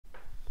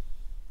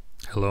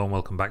Hello and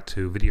welcome back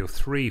to video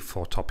 3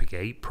 for topic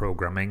 8,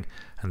 programming,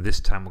 and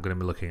this time we're going to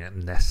be looking at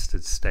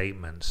nested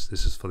statements.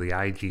 This is for the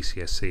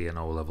IGCSE and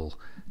O-level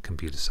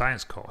Computer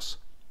Science course.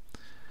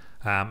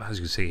 As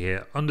you can see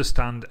here,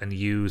 understand and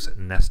use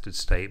nested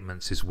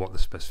statements is what the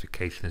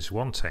specification is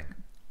wanting.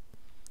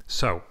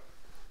 So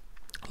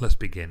let's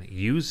begin.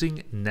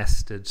 Using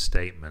nested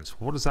statements,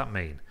 what does that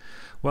mean?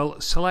 Well,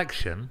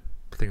 selection,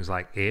 things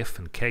like if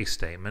and case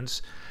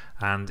statements,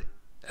 and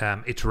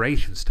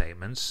iteration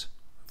statements,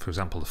 for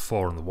example the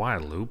for and the while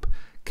loop,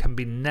 can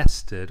be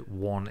nested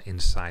one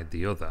inside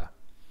the other.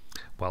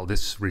 Well,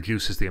 this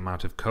reduces the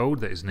amount of code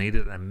that is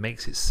needed and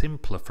makes it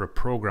simpler for a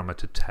programmer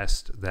to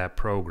test their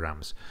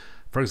programs.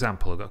 For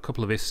example, I've got a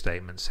couple of if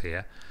statements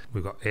here.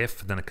 We've got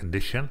if, then a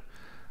condition.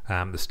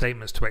 The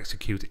statements to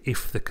execute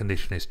if the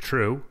condition is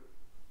true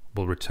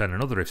will return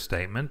another if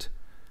statement,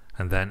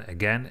 and then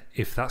again,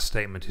 if that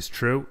statement is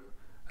true,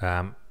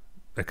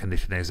 a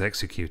condition is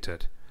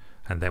executed.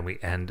 And then we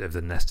end of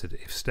the nested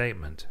if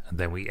statement, and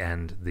then we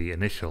end the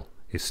initial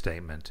if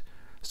statement.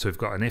 So we've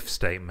got an if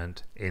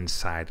statement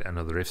inside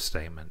another if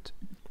statement.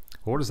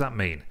 What does that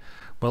mean?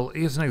 Well,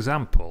 here's an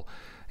example.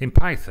 In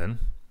Python,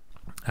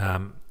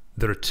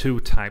 there are two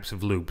types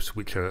of loops,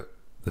 which are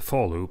the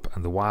for loop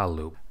and the while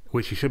loop,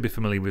 which you should be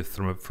familiar with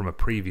from a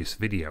previous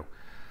video.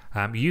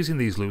 Using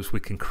these loops, we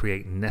can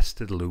create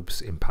nested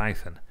loops in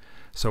Python.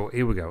 So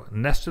here we go.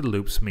 Nested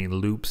loops mean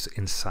loops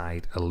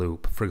inside a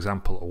loop. For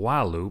example, a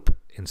while loop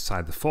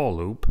inside the for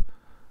loop,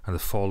 and the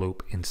for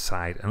loop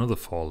inside another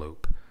for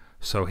loop.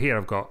 So here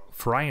I've got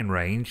for I in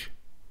range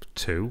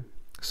 2,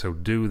 so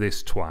do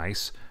this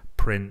twice,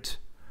 print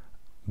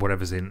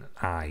whatever's in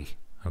I,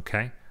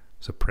 okay?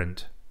 So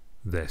print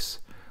this.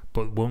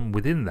 But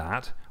within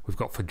that, we've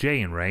got for j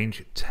in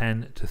range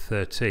 10 to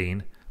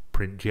 13,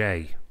 print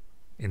j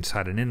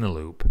inside an inner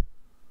loop.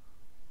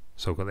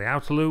 So we've got the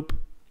outer loop,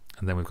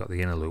 and then we've got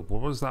the inner loop.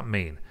 Well, what does that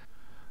mean?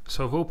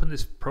 So I've opened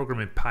this program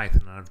in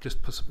Python and I've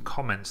just put some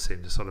comments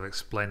in to sort of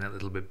explain it a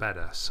little bit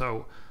better.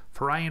 So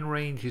for I in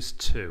range is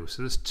 2,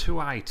 so there's 2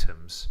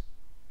 items,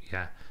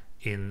 yeah,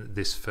 in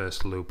this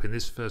first loop, in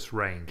this first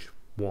range,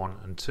 1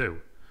 and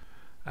 2.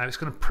 It's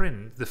going to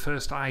print the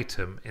first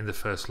item in the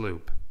first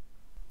loop,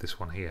 this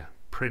one here,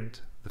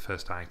 print the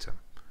first item.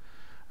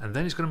 And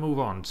then it's going to move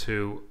on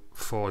to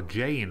for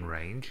j in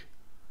range,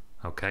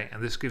 okay,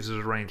 and this gives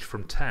us a range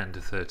from 10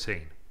 to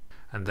 13.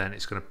 And then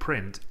it's going to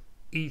print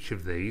each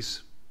of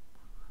these,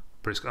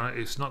 but it's going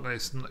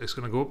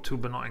to go up to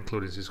but not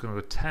including, so it's going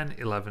to go 10,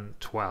 11,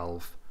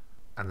 12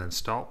 and then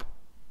stop,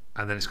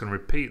 and then it's going to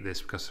repeat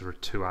this because there are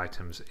 2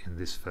 items in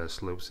this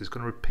first loop, so it's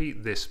going to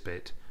repeat this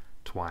bit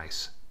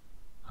twice,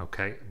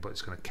 okay, but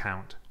it's going to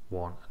count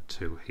 1 and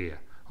 2 here,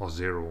 or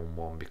 0 and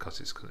 1,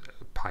 because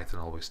Python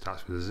always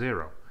starts with a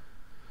 0.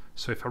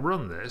 So if I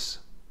run this,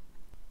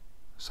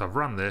 so I've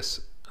run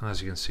this, and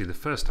as you can see the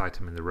first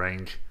item in the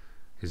range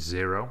is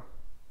 0,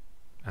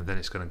 and then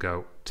it's going to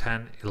go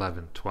 10,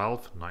 11,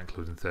 12, not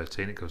including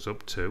 13, it goes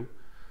up 2,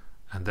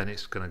 and then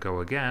it's going to go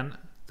again,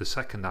 the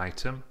second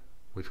item,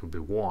 which will be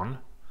 1,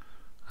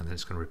 and then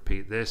it's going to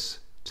repeat this,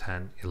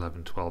 10,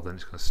 11, 12, then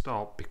it's going to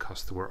stop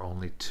because there were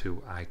only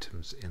 2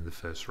 items in the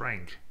first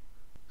range.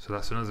 So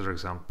that's another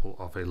example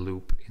of a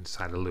loop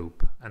inside a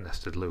loop, a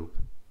nested loop.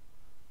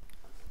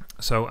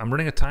 So I'm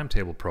running a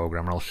timetable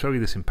program, and I'll show you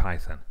this in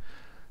Python.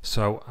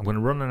 So I'm going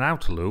to run an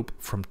outer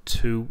loop from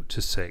 2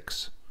 to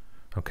 6.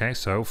 Okay,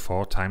 so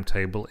for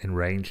timetable in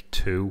range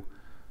 2,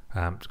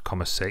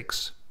 comma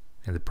 6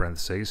 in the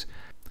parentheses,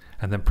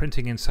 and then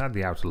printing inside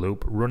the outer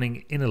loop,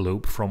 running in a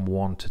loop from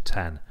 1 to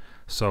 10.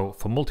 So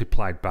for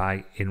multiplied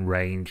by in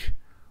range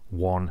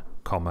 1,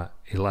 comma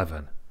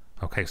 11.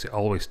 Okay, so it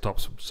always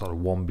stops sort of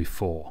 1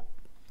 before.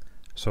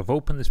 So I've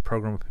opened this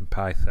program up in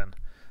Python,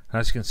 and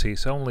as you can see,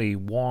 it's only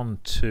 1,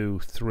 2,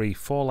 3,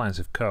 4 lines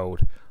of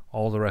code.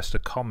 All the rest are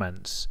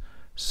comments.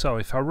 So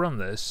if I run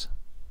this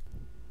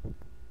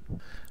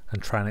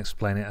and try and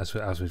explain it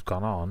as we've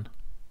gone on,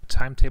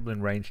 timetable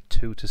in range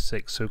 2 to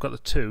 6. So we've got the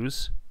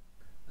 2s,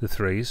 the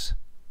 3s,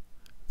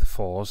 the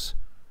 4s,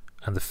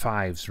 and the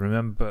 5s.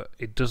 Remember,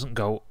 it doesn't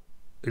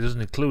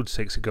include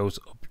 6, it goes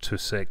up to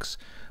 6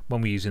 when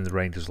we're using the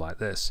ranges like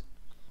this.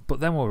 But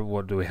then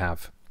what do we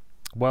have?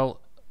 Well,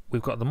 we've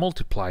got the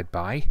multiplied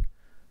by,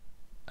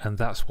 and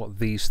that's what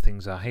these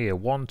things are here,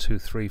 1, 2,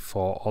 3,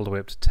 4, all the way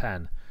up to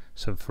 10.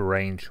 So for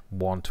range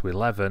 1 to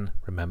 11,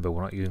 remember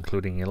we're not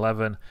including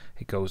 11,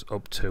 it goes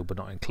up to but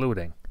not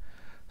including.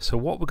 So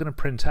what we're going to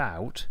print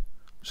out,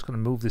 I'm just going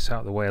to move this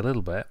out of the way a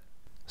little bit.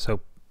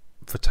 So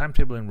for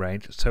timetable in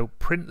range, so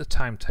print the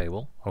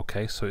timetable,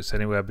 okay, so it's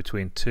anywhere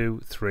between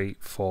 2, 3,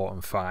 4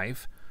 and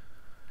 5.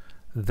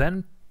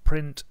 Then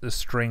print the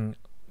string,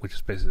 which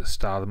is basically the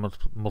star, the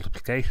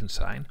multiplication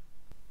sign.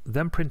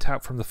 Then print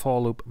out from the for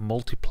loop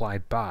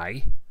multiplied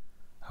by,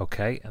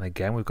 okay, and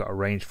again we've got a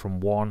range from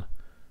 1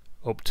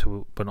 up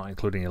to but not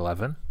including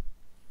 11.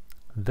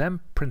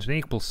 Then print an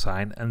equal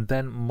sign and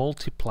then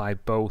multiply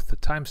both the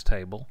times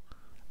table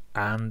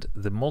and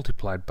the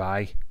multiplied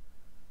by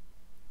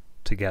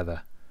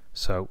together.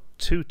 So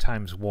 2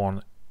 times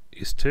 1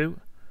 is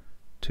 2,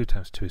 2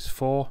 times 2 is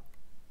 4,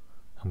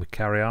 and we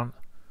carry on.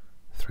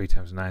 3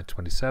 times 9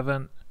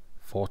 27,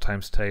 4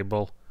 times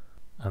table,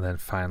 and then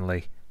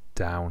finally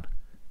down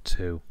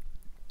to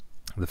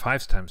the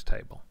 5 times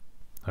table.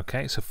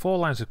 Okay, so 4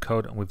 lines of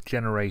code, and we've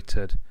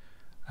generated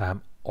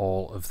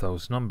all of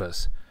those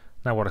numbers.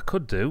 Now what I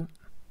could do,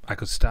 I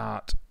could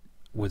start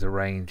with a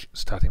range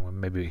starting with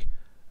maybe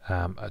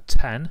at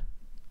 10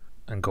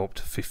 and go up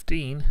to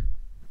 15,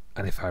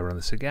 and if I run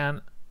this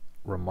again,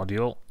 run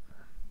module,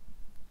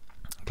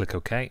 click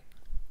OK,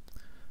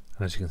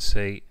 and as you can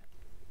see,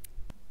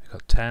 we've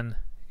got 10,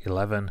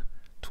 11,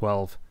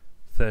 12,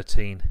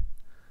 13,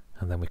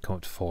 and then we come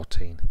up to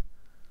 14.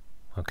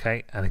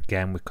 Okay, and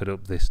again we could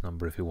up this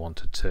number if we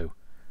wanted to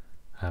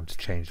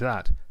change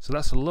that. So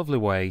that's a lovely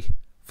way,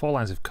 4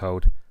 lines of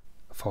code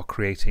for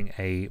creating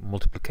a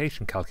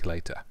multiplication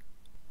calculator.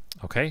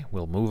 Okay,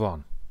 we'll move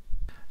on.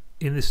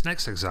 In this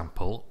next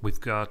example,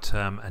 we've got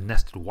a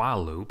nested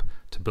while loop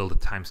to build a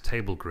times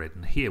table grid,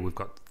 and here we've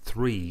got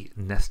 3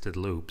 nested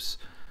loops,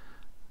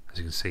 as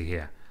you can see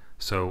here.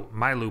 So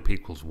my loop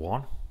equals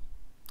 1,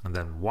 and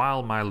then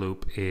while my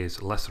loop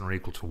is less than or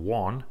equal to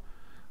 1,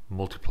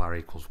 multiplier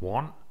equals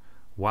 1,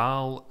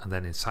 while, and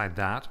then inside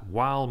that,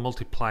 while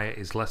multiplier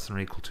is less than or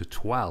equal to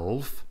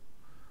 12,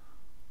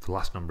 the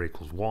last number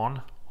equals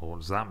 1. Well, what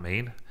does that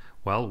mean?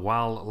 Well,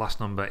 while last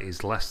number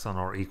is less than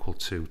or equal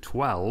to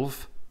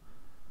 12,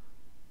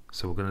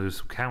 so we're going to do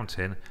some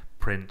counting,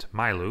 print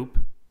my loop,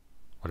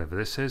 whatever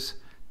this is,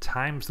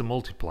 times the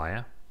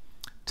multiplier,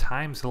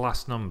 times the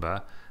last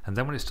number, and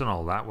then when it's done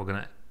all that, we're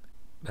going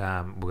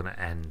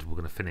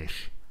to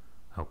finish.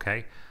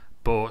 Okay,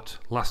 but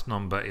last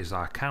number is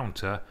our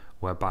counter,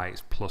 whereby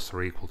it's plus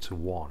or equal to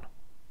 1.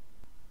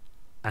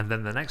 And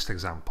then the next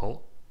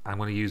example, I'm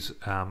going to use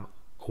a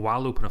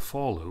while loop and a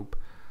for loop,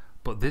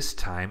 but this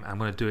time I'm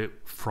going to do it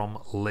from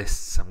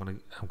lists.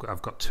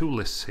 I've got 2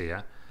 lists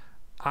here.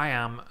 I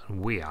am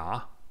and we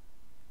are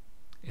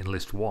in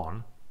list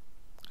 1,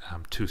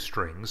 2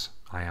 strings,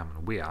 I am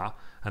and we are,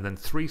 and then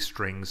 3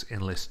 strings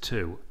in list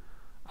 2.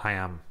 I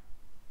am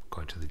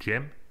going to the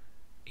gym,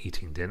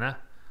 eating dinner,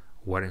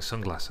 wearing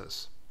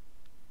sunglasses.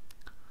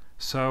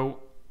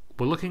 So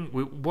what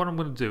I'm going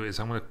to do is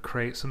I'm going to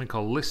create something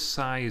called list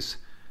size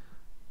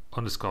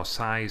underscore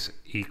size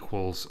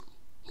equals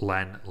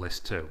len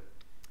list 2.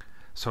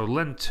 So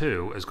len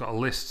 2 has got a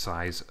list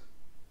size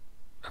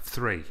of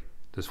 3.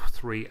 There's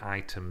 3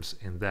 items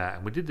in there,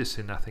 and we did this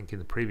I think in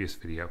the previous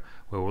video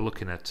where we're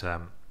looking at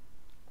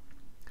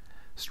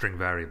string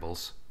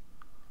variables,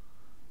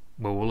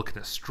 where we're looking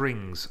at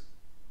strings,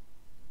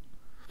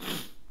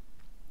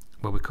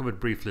 where we covered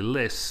briefly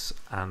lists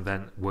and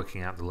then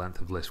working out the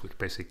length of lists, which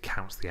basically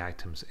counts the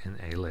items in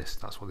a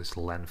list. That's what this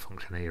len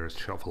function here is,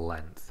 short for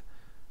length.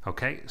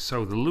 Okay,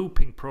 so the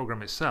looping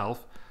program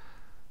itself,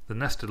 the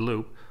nested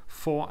loop,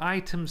 for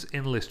items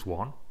in list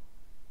 1,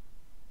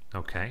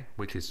 okay,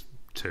 which is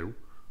 2,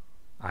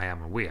 I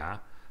am and we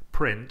are,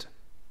 print,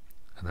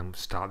 and then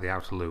start the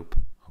outer loop.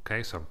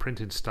 Okay, so I'm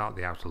printing start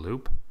the outer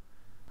loop,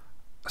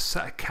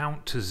 set a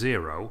count to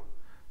 0.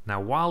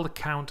 Now while the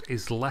count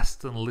is less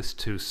than list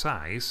 2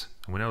 size,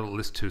 and we know that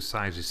list 2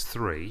 size is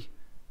 3,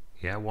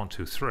 yeah, 1,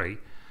 2, 3,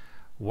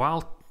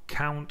 while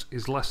count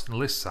is less than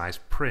list size,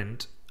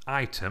 print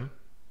item,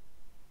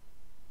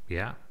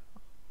 yeah,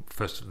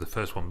 the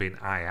first one being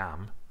I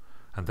am,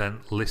 and then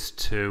list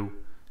 2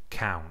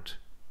 count.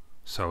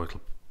 So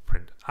it'll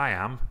print I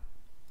am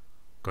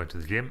going to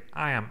the gym,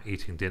 I am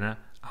eating dinner,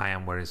 I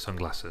am wearing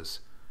sunglasses.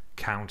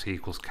 Count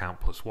equals count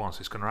plus 1, so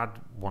it's going to add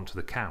 1 to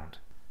the count.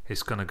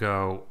 It's going to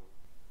go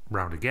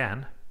round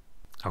again.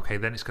 Okay,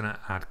 then it's going to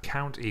add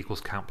count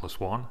equals count plus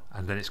 1,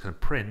 and then it's going to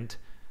print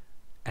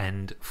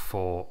end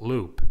for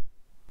loop.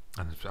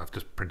 And I've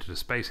just printed a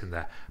space in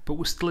there, but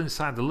we're still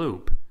inside the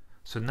loop.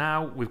 So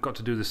now we've got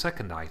to do the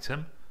second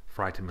item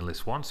for item in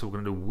list 1, so we're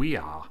going to do we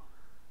are,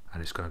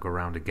 and it's going to go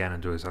around again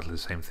and do exactly the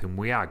same thing.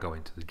 We are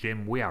going to the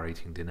gym, we are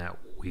eating dinner,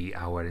 we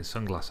are wearing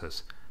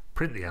sunglasses.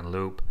 Print the end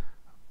loop,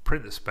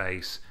 print the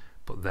space,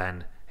 but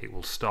then it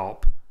will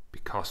stop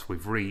because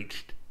we've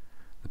reached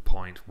the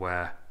point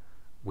where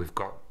we've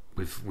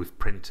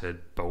printed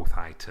both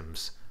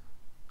items,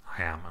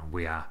 I am and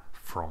we are,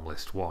 from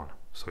list 1,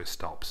 so it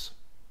stops.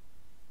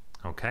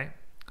 Okay,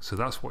 so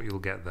that's what you'll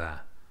get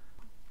there.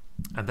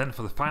 And then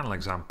for the final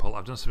example,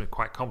 I've done something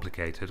quite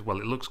complicated. Well,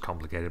 it looks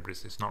complicated, but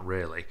it's not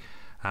really.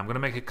 I'm going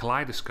to make a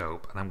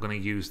kaleidoscope, and I'm going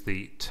to use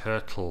the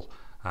turtle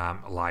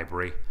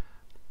library,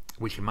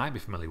 which you might be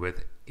familiar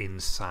with,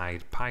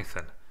 inside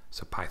Python.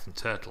 So Python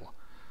turtle.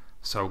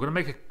 So we're going to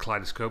make a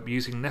kaleidoscope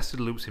using nested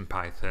loops in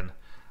Python,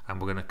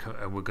 and we're going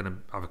to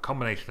have a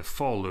combination of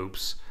for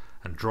loops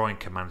and drawing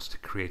commands to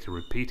create a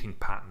repeating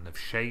pattern of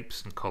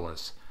shapes and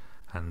colors.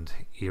 And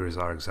here is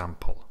our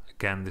example.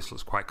 Again, this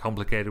looks quite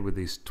complicated with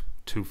these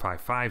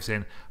 255s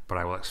in, but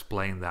I will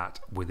explain that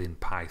within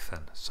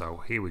Python.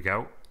 So here we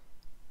go.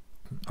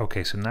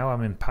 Okay, so now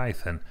I'm in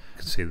Python. You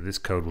can see that this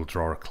code will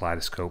draw a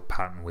kaleidoscope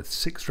pattern with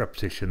 6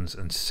 repetitions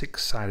and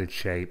 6-sided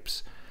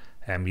shapes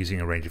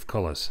using a range of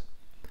colors.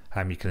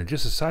 You can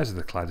adjust the size of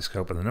the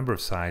kaleidoscope and the number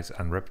of sides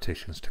and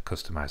repetitions to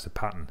customize the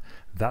pattern.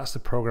 That's the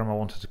program I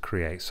wanted to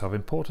create. So I've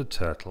imported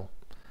Turtle.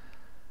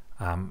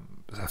 I've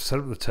set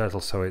up the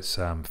Turtle so it's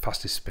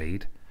fastest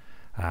speed.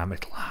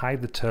 It'll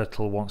hide the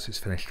Turtle once it's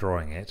finished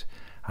drawing it,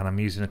 and I'm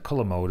using a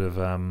color mode of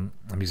I'm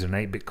using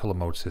an 8-bit color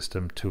mode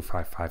system,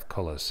 255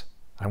 colors.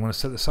 I'm going to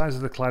set the size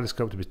of the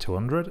kaleidoscope to be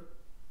 200.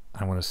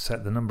 I'm going to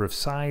set the number of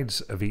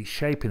sides of each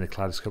shape in the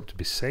kaleidoscope to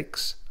be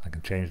 6. I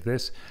can change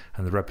this,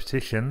 and the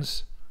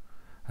repetitions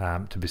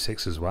to be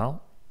 6 as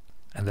well.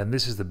 And then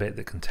this is the bit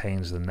that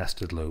contains the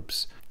nested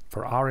loops.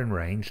 For R in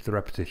range, the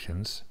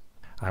repetitions,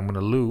 I'm going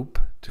to loop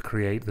to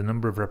create the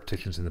number of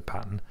repetitions in the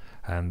pattern,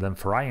 and then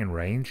for I in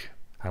range,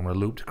 I'm going to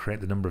loop to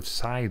create the number of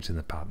sides in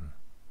the pattern.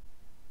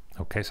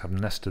 Okay, so I've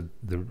nested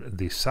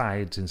the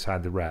sides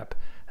inside the rep,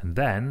 and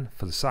then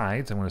for the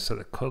sides, I'm going to set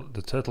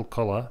the Turtle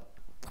color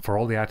for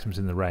all the items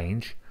in the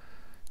range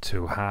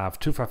to have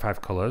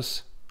 255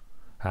 colors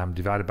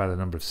divided by the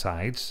number of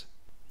sides.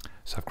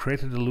 So I've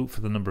created a loop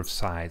for the number of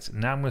sides.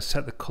 Now I'm going to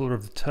set the color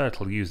of the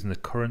Turtle using the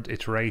current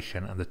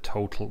iteration and the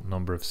total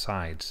number of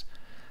sides,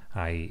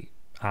 i.e.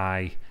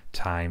 I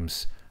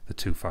times the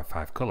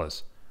 255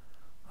 colors.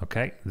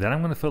 Okay, then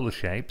I'm going to fill the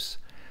shapes.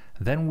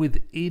 Then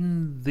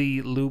within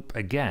the loop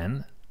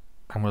again,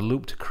 I'm going to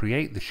loop to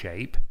create the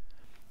shape.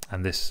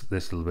 And this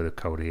little bit of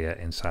code here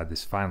inside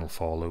this final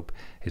for loop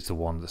is the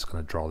one that's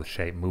going to draw the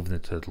shape, moving the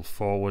Turtle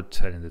forward,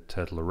 turning the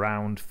Turtle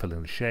around,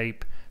 filling the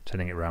shape,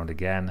 turning it around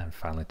again, and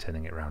finally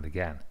turning it around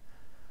again.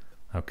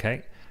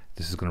 Okay,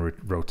 this is going to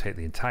rotate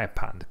the entire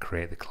pattern to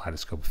create the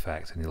kaleidoscope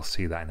effect, and you'll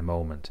see that in a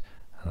moment.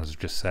 And as I've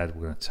just said,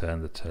 we're going to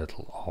turn the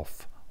Turtle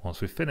off once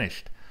we've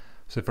finished.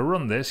 So if I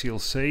run this, you'll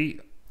see,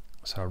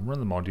 so I run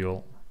the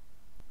module,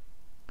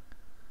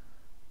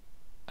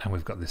 and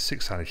we've got this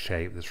 6-sided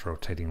shape that's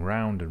rotating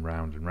round and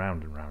round and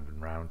round and round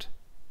and round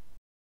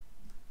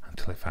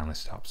until it finally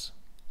stops.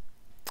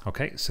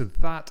 Okay, so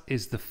that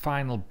is the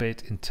final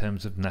bit in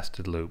terms of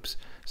nested loops.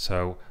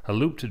 So a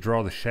loop to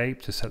draw the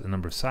shape to set the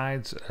number of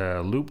sides,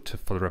 a loop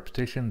for the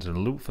repetitions, and a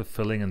loop for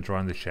filling and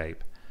drawing the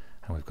shape.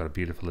 And we've got a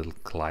beautiful little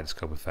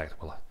kaleidoscope effect,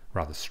 well, a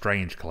rather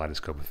strange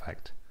kaleidoscope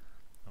effect.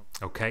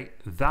 Okay,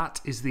 that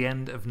is the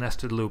end of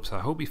nested loops. I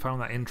hope you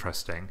found that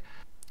interesting.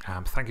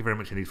 Thank you very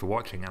much indeed for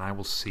watching, and I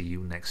will see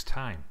you next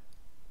time.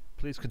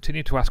 Please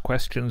continue to ask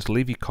questions,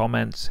 leave your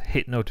comments,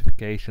 hit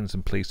notifications,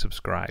 and please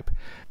subscribe.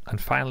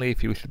 And finally,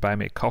 if you wish to buy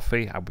me a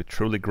coffee, I'd be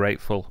truly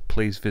grateful.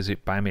 Please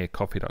visit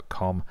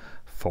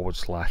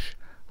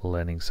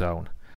buymeacoffee.com/learning zone.